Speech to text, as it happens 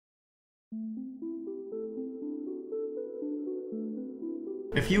A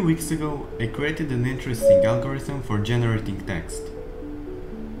few weeks ago, I created an interesting algorithm for generating text.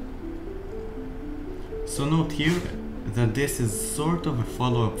 So note here that this is sort of a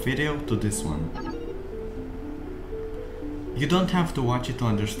follow-up video to this one. You don't have to watch it to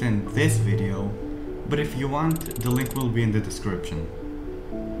understand this video, but if you want, the link will be in the description.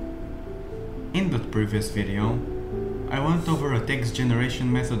 In that previous video, I went over a text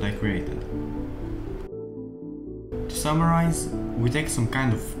generation method I created. To summarize, we take some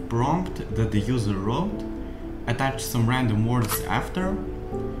kind of prompt that the user wrote, attach some random words after,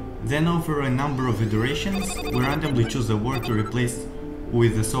 then over a number of iterations, we randomly choose a word to replace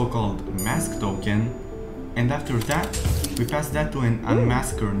with the so-called mask token, and after that, we pass that to an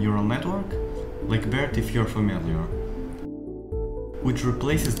unmasker neural network, like BERT if you're familiar, which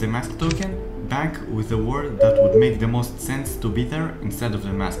replaces the mask token back with the word that would make the most sense to be there instead of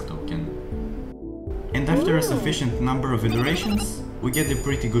the mask token. And after a sufficient number of iterations, we get a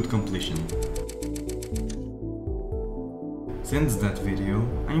pretty good completion. Since that video,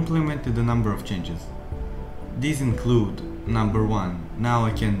 I implemented a number of changes. These include, number 1, now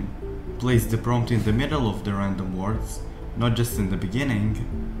I can place the prompt in the middle of the random words, not just in the beginning.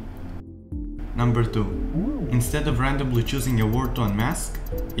 Number 2, instead of randomly choosing a word to unmask,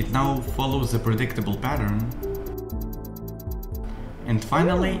 it now follows a predictable pattern. And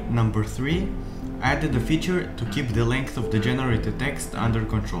finally, number 3, I added a feature to keep the length of the generated text under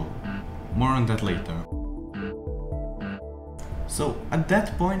control. More on that later. So at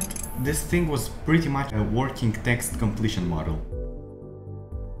that point, this thing was pretty much a working text completion model.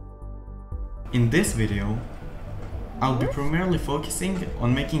 In this video, I'll be primarily focusing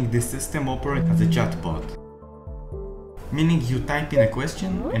on making this system operate as a chatbot. Meaning you type in a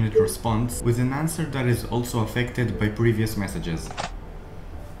question and it responds with an answer that is also affected by previous messages.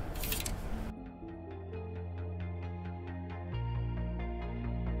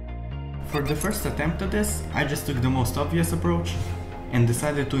 For the first attempt at this, I just took the most obvious approach and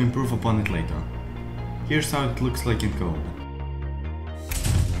decided to improve upon it later. Here's how it looks like in code.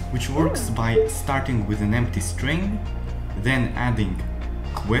 Which works by starting with an empty string, then adding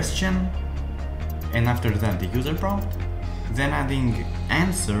question, and after that the user prompt, then adding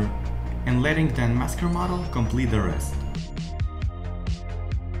answer, and letting the unmasker model complete the rest.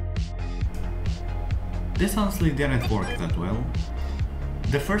 This honestly didn't work that well.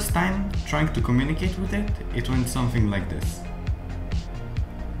 The first time trying to communicate with it, it went something like this.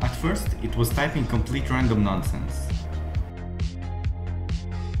 At first, it was typing complete random nonsense.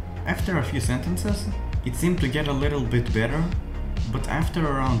 After a few sentences, it seemed to get a little bit better, but after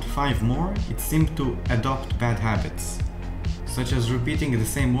around 5 more, it seemed to adopt bad habits, such as repeating the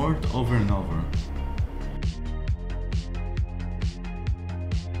same word over and over.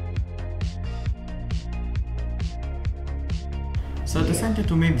 So I decided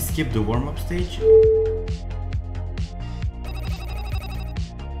to maybe skip the warm-up stage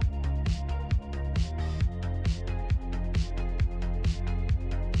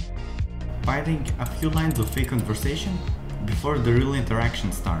by adding a few lines of fake conversation before the real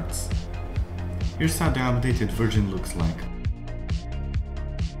interaction starts. Here's how the updated version looks like.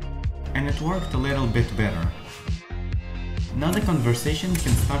 And it worked a little bit better. Now the conversation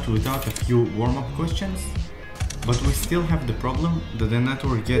can start without a few warm-up questions, but we still have the problem that the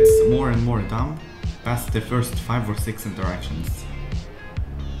network gets more and more dumb past the first 5 or 6 interactions.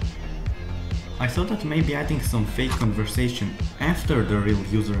 I thought that maybe adding some fake conversation after the real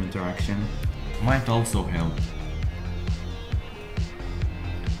user interaction might also help.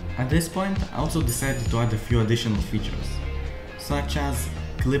 At this point, I also decided to add a few additional features, such as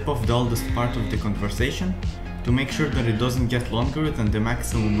clip off the oldest part of the conversation to make sure that it doesn't get longer than the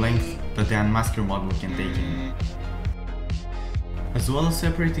maximum length that the unmasker model can take in. As well as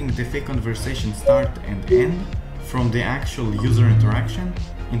separating the fake conversation start and end from the actual user interaction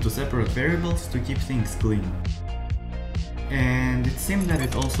into separate variables to keep things clean. And it seemed that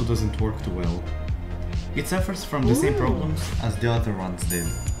it also doesn't work too well. It suffers from the same problems as the other ones did.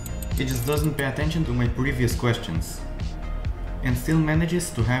 It just doesn't pay attention to my previous questions, and still manages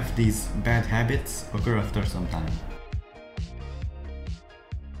to have these bad habits occur after some time.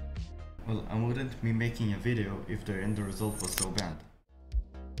 Well, I wouldn't be making a video if the end result was so bad.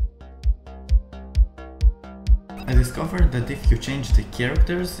 I discovered that if you change the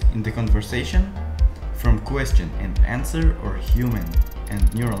characters in the conversation from question and answer or human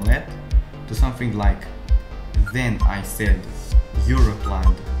and neural net to something like then I said, you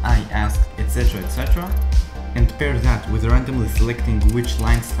replied, I asked, etc, etc, and pair that with randomly selecting which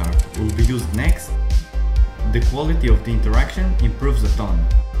line start will be used next, the quality of the interaction improves a ton.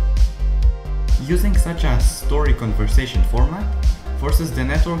 Using such a story conversation format forces the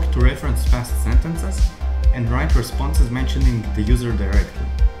network to reference past sentences and write responses mentioning the user directly.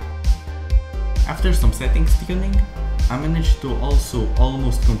 After some settings tuning, I managed to also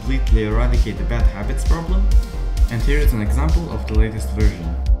almost completely eradicate the bad habits problem, and here is an example of the latest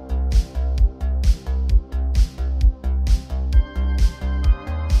version.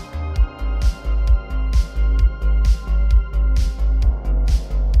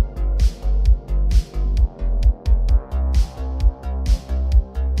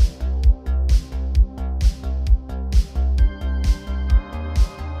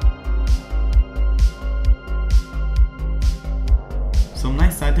 Some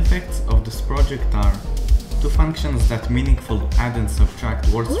nice side effects of this project are two functions that meaningfully add and subtract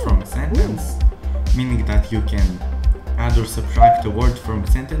words from a sentence, meaning that you can add or subtract a word from a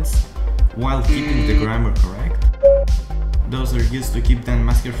sentence while keeping the grammar correct. Those are used to keep the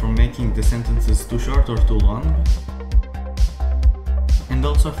unmasker from making the sentences too short or too long. And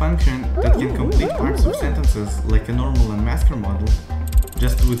also a function that can complete parts of sentences like a normal unmasker model,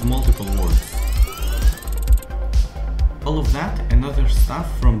 just with multiple words. All of that and other stuff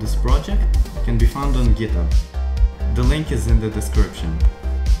from this project can be found on GitHub. The link is in the description.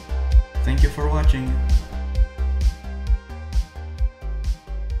 Thank you for watching.